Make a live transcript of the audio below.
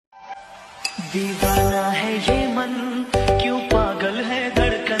दीवाना है ये मन क्यों पागल है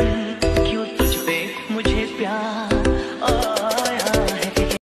धड़कन क्यों तुझ पे मुझे प्यार आया है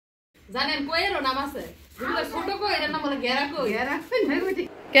জানেন কইয়েরও নাম আছে যেগুলো ছোট কই এর নাম হলো গেরা কই গেরা কই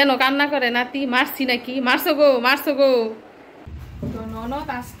কেন কান্না করে নাতি মারছি নাকি মারছো গো তো ননদ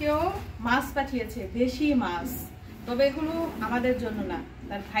আজকেও মাছ পাঠিয়েছে দেশি মাছ তবে এগুলো আমাদের জন্য না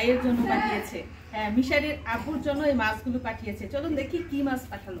তার ভাইয়ের জন্য পাঠিয়েছে হ্যাঁ মিশারির আব্বুর জন্য এই মাছগুলো পাঠিয়েছে চলুন দেখি কি মাছ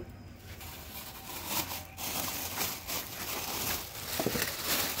পাঠালো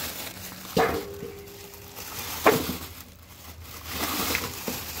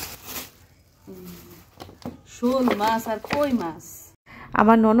শোল মাছ আর কই মাছ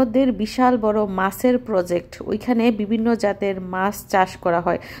আমার ননদদের বিশাল বড় মাছের প্রজেক্ট ওইখানে বিভিন্ন জাতের মাছ চাষ করা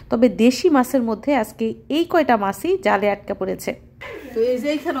হয় তবে দেশি মাছের মধ্যে আজকে এই কয়টা মাছই জালে আটকা পড়েছে তো এই যে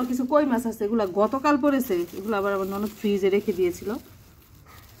এখানেও কিছু কই মাছ আছে এগুলো গতকাল পড়েছে এগুলো আবার আমার ননদ ফ্রিজে রেখে দিয়েছিল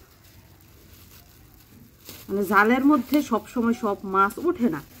মানে জালের মধ্যে সব সময় সব মাছ ওঠে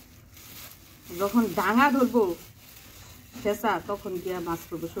না যখন ডাঙা ধরবো ফেসা তখন গিয়া মাছ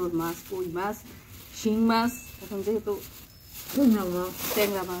পড়বো শোল মাছ কই মাছ শিং মাছ এখন যেহেতু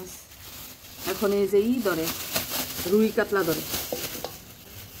ট্যাংরা মাছ এখন এই যে ধরে রুই কাতলা ধরে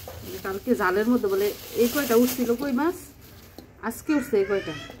কালকে জালের মধ্যে বলে এই কয়টা উঠছিল কই মাছ আজকে উঠছে এই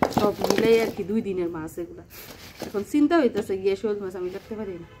কয়টা সব মিলাই আর কি 2 দিনের মাছ এগুলা এখন চিন্তা হইতেছে গিয়ে শোল মাছ আমি কাটতে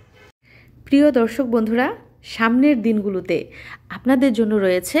পারি না প্রিয় দর্শক বন্ধুরা সামনের দিনগুলোতে আপনাদের জন্য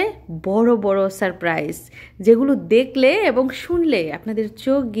রয়েছে বড় বড় সারপ্রাইজ যেগুলো দেখলে এবং শুনলে আপনাদের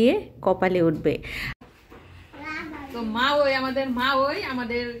চোখ গিয়ে কপালে উঠবে তো মা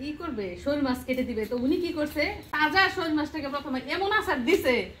আমাদের ই করবে শোল মাছ কেটে দিবে তো উনি কি করছে তাজা শোল মাছটাকে প্রথমে এমন আচার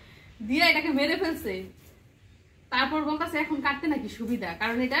দিছে দিয়ে এটাকে মেরে ফেলছে তারপর বলতেছে এখন কাটতে নাকি সুবিধা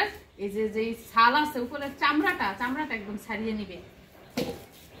কারণ এটার এই যে ছাল আছে উপরে চামড়াটা একদম ছাড়িয়ে নিবে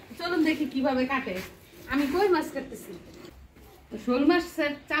চলুন দেখি কিভাবে কাটে আমি কই মাছ কাটতেছি শোল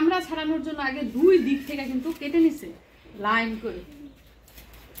মাছের চামড়া ছাড়ানোর জন্য আগে 2 দিক থেকে কিন্তু কেটে নিছে লাইন করে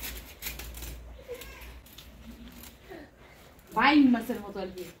বাইং মাছের মতো আর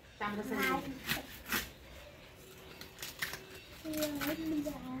কি চামড়া ছাড়ানো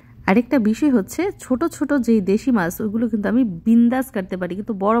আরেকটা বিষয় হচ্ছে ছোট ছোট যে দেশি মাছ ওইগুলো কিন্তু আমি বিন্দাস কাটতে পারি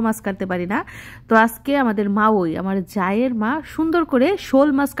কিন্তু বড় মাছ কাটতে পারি না তো আজকে আমাদের মা আমার জায়ের মা সুন্দর করে শোল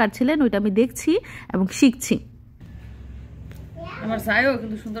মাছ কাটছিলেন ওইটা আমি দেখছি এবং শিখছি আমার জায়ও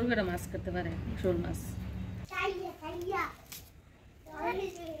কিন্তু সুন্দর করে মাছ কাটতে পারে শোল মাছ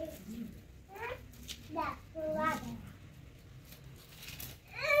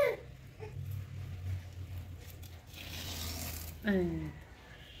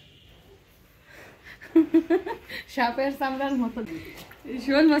সাপের চামড়ার মতো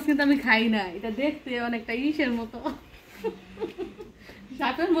শোল মাছ কিন্তু আমি খাই না এটা দেখতে অনেকটা ইসের মতো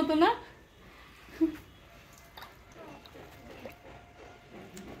সাপের মতো না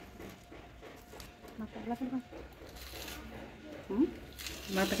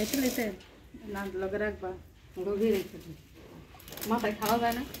মাথা খাইতে লেছে না লগে রাখবা গভীর রেখে মাথায় খাওয়া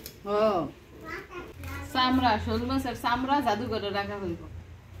যায় না ও চামড়া শোল মাছের চামড়া জাদুঘরে রাখা হইব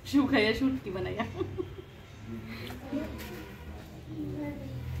শুকাইয়া শুটকি বানাইয়া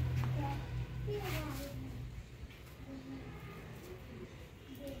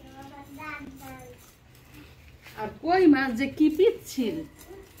আর কই মাছ যে কি পিচ্ছিল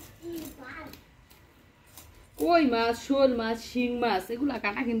কই মাছ শোল মাছ শিং মাছ এগুলা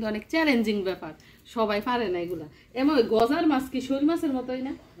কাটা কিন্তু অনেক চ্যালেঞ্জিং ব্যাপার সবাই পারে না এগুলা এমন গজার মাছ কি শোল মাছের মতোই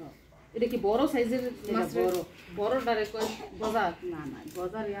না এটা কি বড় সাইজের মাছ বড় ডারে কই গজার না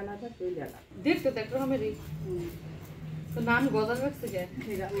গজার আলাদা কই আলাদা দেখতে তো একরকমেরই তো নাম গজার রাখছে কে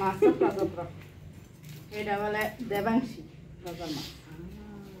এটা মাছটা প্রাদপ্রা এটা বলে দেবাংশী গজার মাছ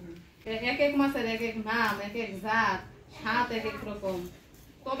এক মাছের এক নাম এক জাত স্বাদ এক রকম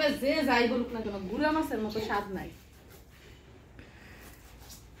তবে যে যাই বলুক না কেন গুড়া মাছের মতো স্বাদ নাই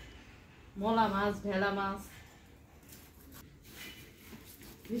মলা মাছ ভেলা মাছ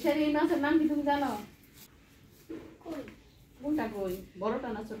মিশারি এই মাছের নাম কি তুমি জানো কোনটা কই বড়টা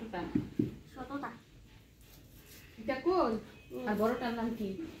না ছোটটা ছোটটা এটা কই আর বড়টার নাম কি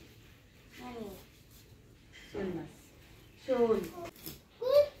শোল মাছ শোল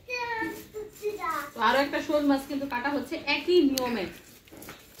আরো একটা শোল মাছ কিন্তু কাটা হচ্ছে একই নিয়মে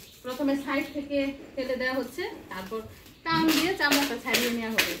প্রথমে সাইড থেকে ফেলে দেওয়া হচ্ছে তারপর টান দিয়ে চামড়াটা ছাড়িয়ে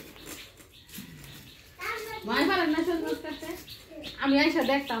নেওয়া হবে মাই পারেন না শোল মাছ কাটতে আমি আইসা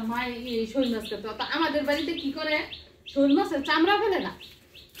দেখতাম মাই এই শোল মাছ কাটতে আমাদের বাড়িতে কি করে শোল মাছের চামড়া ফেলে না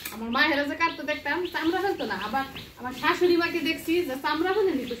আমার মায়েরা যে কাটতে দেখতাম চামড়া ফেলতো না আবার আমার শাশুড়ি মাকে দেখছি যে চামড়া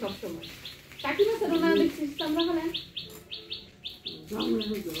ফেলে নিত সবসময় কাকি মাছের ওনা দেখছি চামড়া ফেলে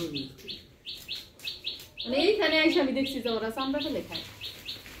মানে এইখানে এসে আমি দেখছি যে ওরা চামড়া ফেলে খায়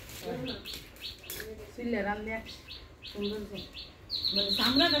চিল্লে রান্না সুন্দর মানে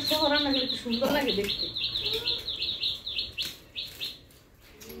চামড়াটা সহ রান্না করে একটু সুন্দর লাগে দেখতে।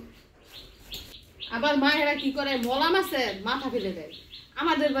 আবার মায়েরা কি করে মলা মাছের মাথা ফেলে দেয়।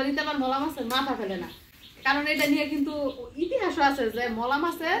 আমাদের বাড়িতে আবার মলা মাছের মাথা ফেলে না, কারণ এটা নিয়ে কিন্তু ইতিহাসও আছে যে মলা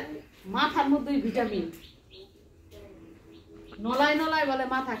মাছের মাথার মধ্যে ভিটামিন। নলাই নলাই বলে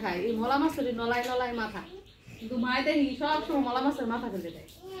মাথা খায়, এই মলা মাছের নলাই নলাই মাথা, কিন্তু মায়ের দেখি সবসময় মলা মাছের মাথা ফেলে দেয়।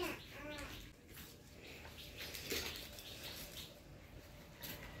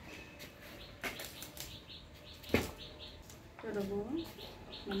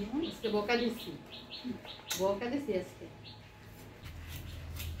 আজকে বকা দিচ্ছি আজকে।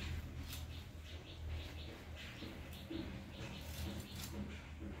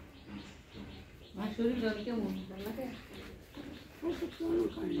 মার শরীর জল কেমন লাগে?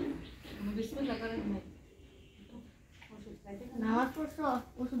 নামাজ পড়ছো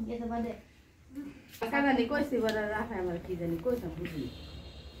ওষুধ খেতে পারে জানি কইছি বড় রাখা আমার কি জানি কইতাম বুঝি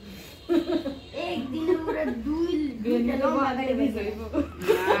একদিনের উপরে দুইটা লঙ্কা কেটে বেঁচে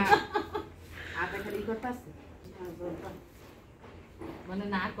আটা খালি করতেছে মানে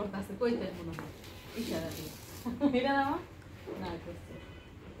না করতেছে কইতে মনে হয় ইশারা দিয়ে এটা না না করছে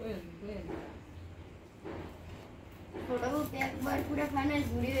ছোট বউকে একবার পুরো ফাইনাল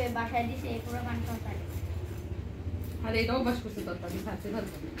ঘুরে বাসায় দিছে পুরো পান খাওয়া। আর এটা অভ্যাস করছে তরকারি খাচ্ছে ভালো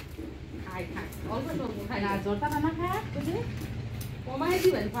খাই খাই অল্প অল্প খাই না জ্বরটা না খায় বুঝলি কমাই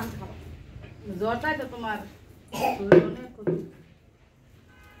দিবেন পান খাওয়া জ্বরটাই তো তোমার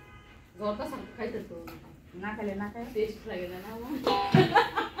জ্বরটা খাইতে তো না খেলে না খাই টেস্ট লাগে না না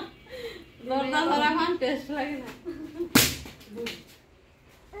জ্বরটা ধরা খান টেস্ট লাগে না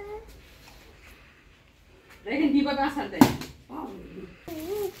দেখেন কিভাবে আসার দেয়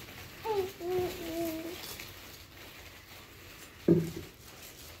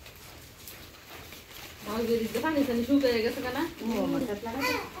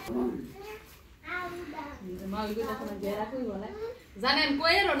জানেন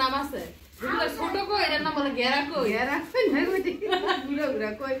কইয়েরও নাম আছে ছোট কই এর নাম বলে গেরা কই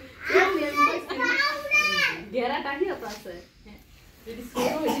গেরা টাকিও তো আছে যদি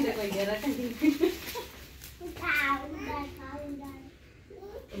ছোট হয়েছে কই গেরা টাকি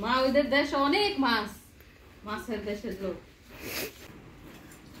মা ওদের দেশে অনেক মাছ মাছের দেশের লোক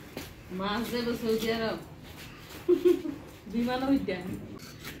মাছ দেবো সৌদি আরব বিমান উদ্যান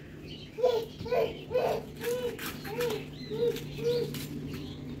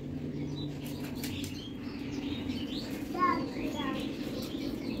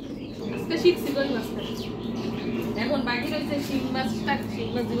শিখছি কই মাছ এখন বাকি রয়েছে শিং মাছটা শিং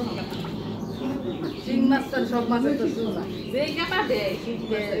মাছ দিব না শিং মাছ তো সব মাছের তো সুন্দর যেই কাটা দেয়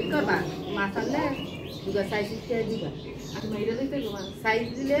কাটা মাছ আনলে দুগা সাইজ দিয়ে দিবা আর মেরে দিতে তোমার সাইজ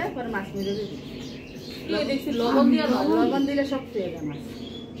দিলে পরে মাছ মেরে দিবে এই দেখছি লবণ দিয়া লবণ দিলে সব পেয়ে যায় মাছ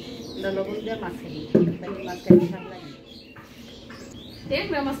এটা লবণ দিয়ে মাছ খাই মাছ খাইতে ভালো লাগে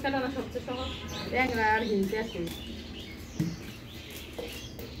ট্যাংরা মাছ কাটানো সবচেয়ে সহজ ট্যাংরা আর হিলতে আছে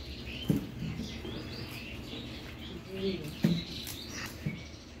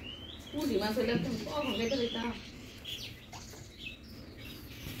পুঁটি মাছ হলে কখন কেটে দিতাম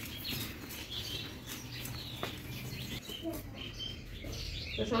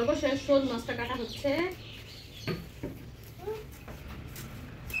তো সর্বশেষ শোল মাছটা কাটা হচ্ছে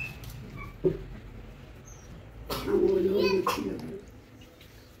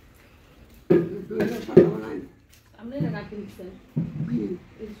আপনি এটা কাটি দিচ্ছেন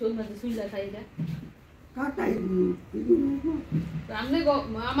শোল মাছের সুইলা খাই এটা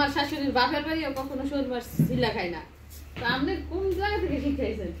আমার শাশুড়ির বাপের বাড়ি কখনো শোল মাছ সিলা খায় না তো আপনি কোন জায়গা থেকে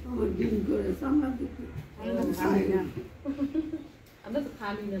শিখাইছেন আমরা তো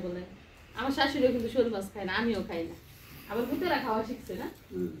খাবি না বলে আমার শাশুড়িও কিন্তু শোল মাছ খায় না আমিও খাই না আবার ভূতেরা খাওয়া শিখছে না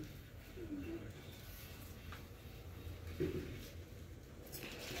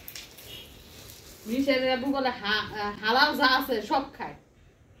মিশের আবু বলে হালাল যা আছে সব খায়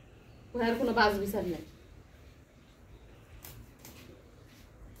ওর কোনো বাজ বিচার নেই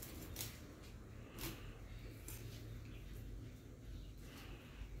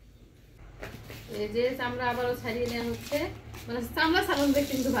এই যে চামড়া আবারও ছাড়িয়ে নেওয়া হচ্ছে মানে চামড়া ছাড়ানো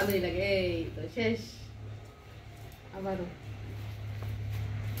দেখতে কিন্তু ভালোই লাগে এই তো শেষ আবারও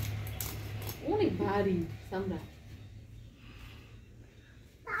অনেক ভারী চামড়া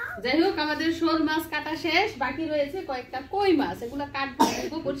যাই হোক আমাদের শোল মাছ কাটা শেষ বাকি রয়েছে কয়েকটা কই মাছ এগুলো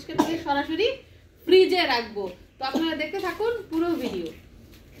কাটবো পরিষ্কার করে সরাসরি ফ্রিজে রাখবো তো আপনারা দেখতে থাকুন পুরো ভিডিও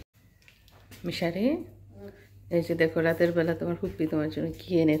মিশারি এই যে দেখো রাতের বেলা তোমার ফুপি তোমার জন্য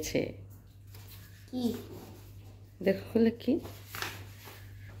কি এনেছে কি দেখো খুলে কি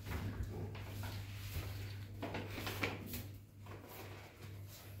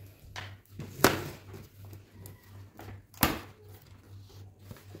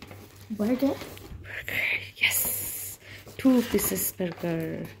বার্গার? Yes, 2 pieces burger.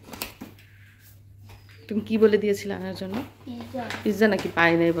 তুমি কি বলে দিয়েছিলে আনার জন্য? পিৎজা। পিৎজা নাকি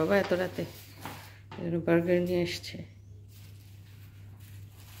পাই নাই বাবা এত রাতে, এর বার্গার নিয়ে এসছে।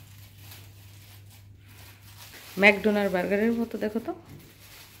 ম্যাকডোনাল্ড বার্গারের মতো দেখো তো,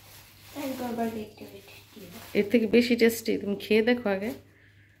 এর থেকে বেশি টেস্টি। তুমি খেয়ে দেখো আগে,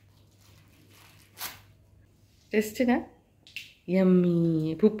 টেস্টি না? ইয়াম্মি,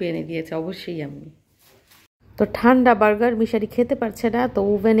 ফুপি এনে দিয়েছে, অবশ্যই ইয়াম্মি। তো ঠান্ডা বার্গার মিশারি খেতে পারছে না, তো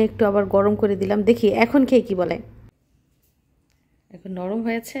ওভেনে একটু আবার গরম করে দিলাম, দেখি এখন খেয়ে কি বলে। এখন নরম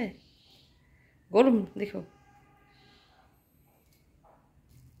হয়েছে, গরম দেখো,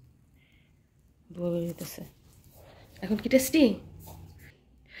 ধোয়া বেরোতেছে। এখন কি টেস্টি?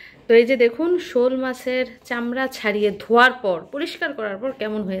 তো এই যে দেখুন, শোল মাছের চামড়া ছাড়িয়ে ধোয়ার পর, পরিষ্কার করার পর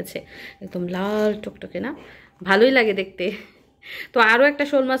কেমন হয়েছে, একদম লাল টকটকে না, ভালোই লাগে দেখতে। তো আরও একটা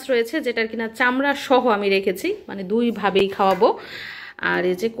শোল মাছ রয়েছে যেটার কিনা চামড়া সহ আমি রেখেছি, মানে 2 ভাবেই খাওয়াবো। আর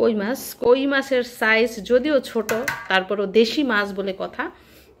এই যে কই মাছ, কই মাছের সাইজ যদিও ছোট, তারপরও দেশি মাছ বলে কথা।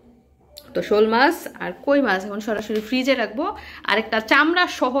 তো শোল মাছ আর কই মাছ এখন সরাসরি ফ্রিজে রাখবো, আর একটা চামড়া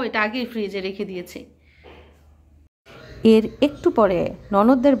সহ এটা আগেই ফ্রিজে রেখে দিয়েছি। এর একটু পরে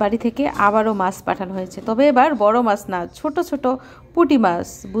ননদদের বাড়ি থেকে আবারও মাছ পাঠানো হয়েছে, তবে এবার বড় মাছ না, ছোট ছোট পুঁটি মাছ।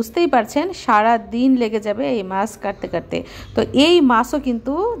 বুঝতেই পারছেন সারা দিন লেগে যাবে এই মাছ কাটতে কাটতে। তো এই মাছও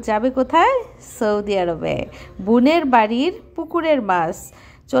কিন্তু যাবে কোথায়? সৌদি আরবে। বোনের বাড়ির পুকুরের মাছ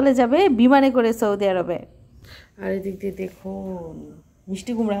চলে যাবে বিমানে করে সৌদি আরবে। আর এদিক দিয়ে দেখুন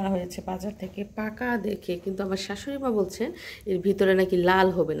মিষ্টি কুমড়া আনা হয়েছে বাজার থেকে, পাকা দেখে, কিন্তু আমার শাশুড়ি মা বলছেন এর ভিতরে নাকি লাল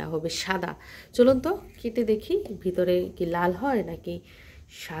হবে না, হবে সাদা। চলুন তো কেটে দেখি ভিতরে কি লাল হয় নাকি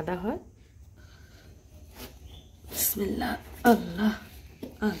সাদা হয়। বিসমিল্লাহ, আল্লাহ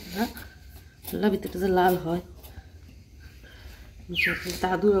আল্লাহ আল্লাহ, ভিতরটা যে লাল হয়।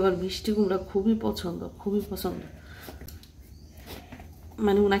 দাদুর আবার মিষ্টি কুমড়া খুবই পছন্দ, খুবই পছন্দ,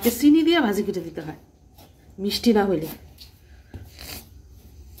 মানে ওনাকে চিনি দিয়ে ভাজি কেটে দিতে হয় মিষ্টি না হইলে।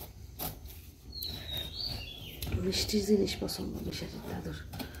 মিষ্টির জিনিস পছন্দ বেশি দাদুর।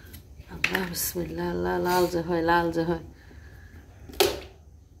 আল্লাহ বিসমিল্লাহ, আল্লাহ, লাল যে হয়, লাল যে হয়,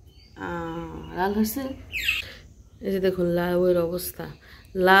 লাল হয়েছে। এই যে দেখুন লাউয়ের অবস্থা,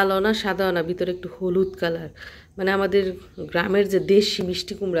 লালও না সাদাও না, ভিতরে একটু হলুদ কালার। মানে আমাদের গ্রামের যে দেশি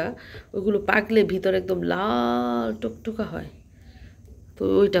মিষ্টি কুমড়া ওইগুলো পাকলে ভিতরে একদম লাল টকটকা হয়, তো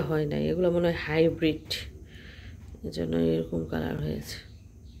ওইটা হয় নাই, এগুলো মনে হয় হাইব্রিড, এই জন্য এরকম কালার হয়েছে।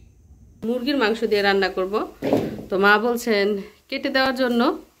 মুরগির মাংস দিয়ে রান্না করব, তো মা বলছেন কেটে দেওয়ার জন্য,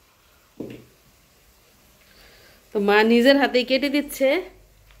 তো মা নিজের হাতেই কেটে দিচ্ছে।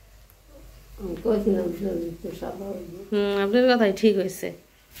 আপনার কথাই ঠিক হয়েছে,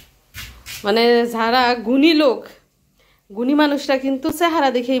 মানে যারা গুণী লোক, গুণী মানুষরা কিন্তু চেহারা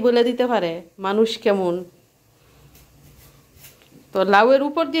দেখেই বলে দিতে পারে মানুষ কেমন। তো লাউয়ের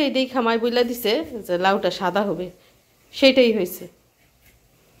উপর দিয়ে এই খামাই বলে দিছে যে লাউটা সাদা হবে, সেটাই হয়েছে।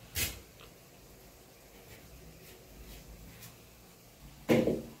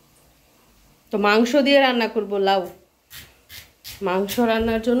 তো মাংস দিয়ে রান্না করব লাউ। মাংস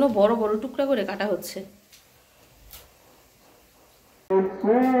রান্নার জন্য বড় বড় টুকরা করে কাটা হচ্ছে।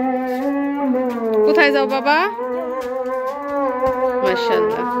 কোথায় যাও বাবা?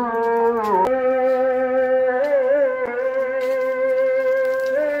 মাশাআল্লাহ,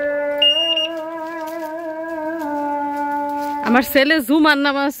 আমার ছেলে জুমার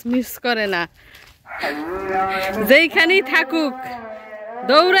নামাজ মিস করে না, যেইখানেই থাকুক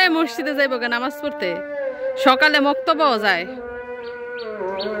দৌড়ায় মসজিদে যাইব নামাজ পড়তে, সকালে মক্তবাও যায়।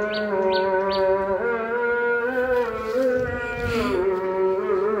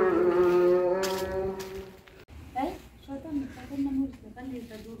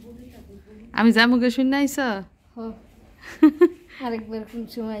 আমি যামুকে শুনে আইস, আরেকবার কোন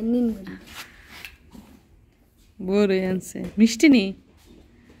সময় নিন বড় আনছে মিষ্টি নি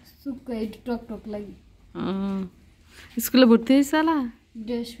সুকা একটু টক টক লাগে। স্কুলে ভর্তি হয়েছে?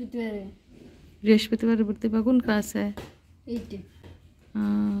 বৃহস্পতিবারে। বৃহস্পতিবারে ভর্তি বা কোন ক্লাসে? এইটে।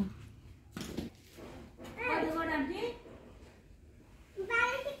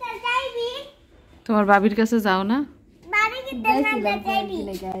 তোমার বাবির কাছে যাও না?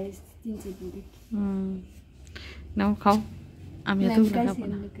 নাও খাও, আমি এত খাবো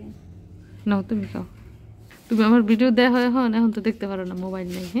না। নাও তুমি খাও, তুমি আমার ভিডিও দেখা হয় এখন, এখন তো দেখতে পারো না, মোবাইল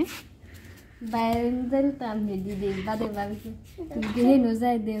নেই। হ্যাঁ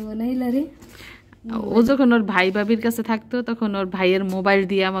ও যখন ওর ভাই ভাবির কাছে থাকতো তখন ওর ভাইয়ের মোবাইল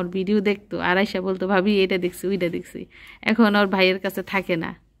দিয়ে আমার ভিডিও দেখতো, আর আয়সা বলতো ভাবি এটা দেখছি ওইটা দেখছি। এখন ওর ভাইয়ের কাছে থাকে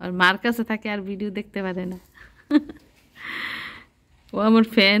না, ওর মার কাছে থাকে, আর ভিডিও দেখতে পারে না। ও আমার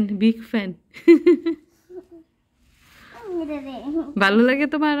ফ্যান, বিগ ফ্যান। ভালো লাগে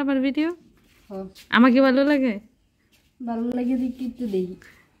তোমার আমার ভিডিও? আমাকে ভালো লাগে? ভালো লাগে দেখি একটু দেখি।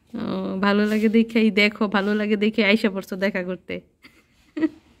 ও ভালো লাগে দেখেই দেখো, ভালো লাগে দেখে আইসা পড়ছো দেখা করতে।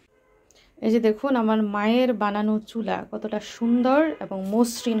 এই যে দেখুন আমার মায়ের বানানো চুলা কতটা সুন্দর এবং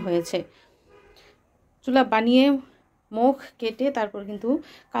মসৃণ হয়েছে। চুলা বানিয়ে মুখ কেটে তারপর কিন্তু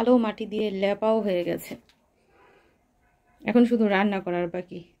কালো মাটি দিয়ে লেপাও হয়ে গেছে, এখন শুধু রান্না করার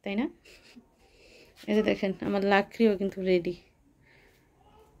বাকি, তাই না? এই যে দেখেন আমার লাকড়িও কিন্তু রেডি।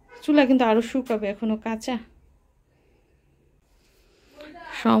 চুলা কিন্তু আরো শুকাবে, এখনো কাঁচা।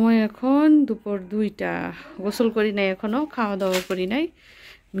 সময় এখন দুপুর 2টা। গোসল করি নাই এখনো, খাওয়া দাওয়া করি নাই।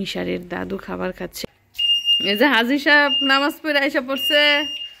 মিশারের দাদু খাবার খাচ্ছে। এই যে হাজি সাহেব নামাজ পড়ে আইসা পড়ছে।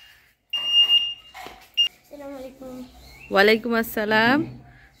 আসসালামু আলাইকুম। ওয়ালাইকুম আসসালাম,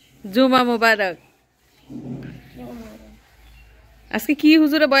 জুমা মোবারক। আজকে কি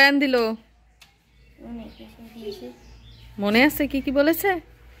হুজুরে বয়ান দিল মনে আছে? কি কি বলেছে?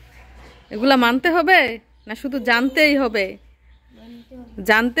 এগুলা মানতে হবে না শুধু জানতেই হবে?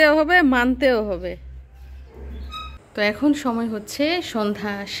 জানতেও হবে, মানতেও হবে। তো এখন সময় হচ্ছে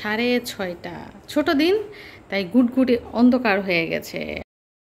সন্ধ্যা 6:30। ছোট দিন, তাই গুটগুটি অন্ধকার হয়ে গেছে।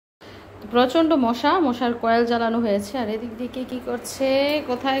 প্রচন্ড মশা, মশার কয়েল জ্বালানো হয়েছে। আর এদিক দিকে কি করছে,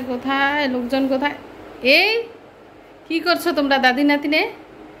 কোথায় কোথায় লোকজন, কোথায়? এই কি করছো তোমরা দাদি নাতিনে?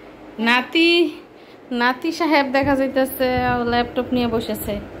 নাতি নাতি সাহেব দেখা যাইতেছে ল্যাপটপ নিয়ে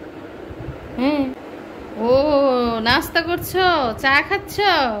বসেছে। হ্যাঁ, ও নাস্তা করছো, চা খাচ্ছ?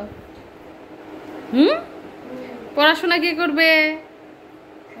 পড়াশোনা কি করবে?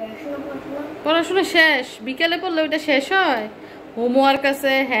 পড়াশোনা শেষ, বিকেলে পড়লে ওইটা শেষ হয়? হোমওয়ার্ক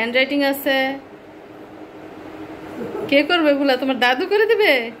আছে, হ্যান্ড রাইটিং আছে, কে করবে এগুলা? তোমার দাদু করে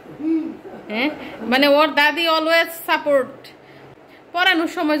দিবে? হ্যাঁ, মানে ওর দাদি অলওয়েজ সাপোর্ট।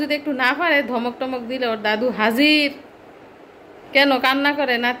 পড়ানোর সময় যদি একটু না পারে, ধমক টমক দিলে ওর দাদু হাজির। কেন কান্না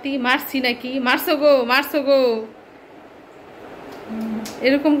করে নাতি? মারছি নাকি? মারছো গো, মারছো গো,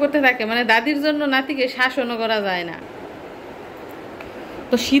 এরকম করতে থাকে। মানে দাদির জন্য নাতিকে শাসনও করা যায় না।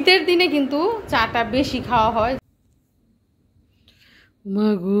 তো শীতের দিনে কিন্তু চাটা বেশি খাওয়া হয়।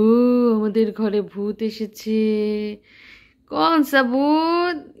 মাগো, আমাদের ঘরে ভূত এসেছে। কোন সা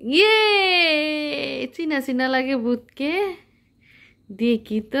ভূত? ইয়ে, চিনা চিনা লাগে ভূতকে।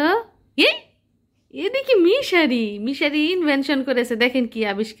 দেখি তো। এদিকে মিশারি, মিশারি ইনভেনশন করেছে। দেখেন কি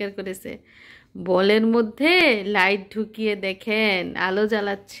আবিষ্কার করেছে, বলের মধ্যে লাইট ঢুকিয়ে দেখেন আলো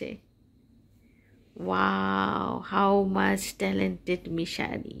জ্বালাচ্ছে। ওয়াও, হাউ মাচ ট্যালেন্টেড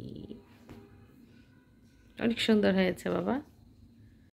মিশারি। অনেক সুন্দর হয়েছে বাবা।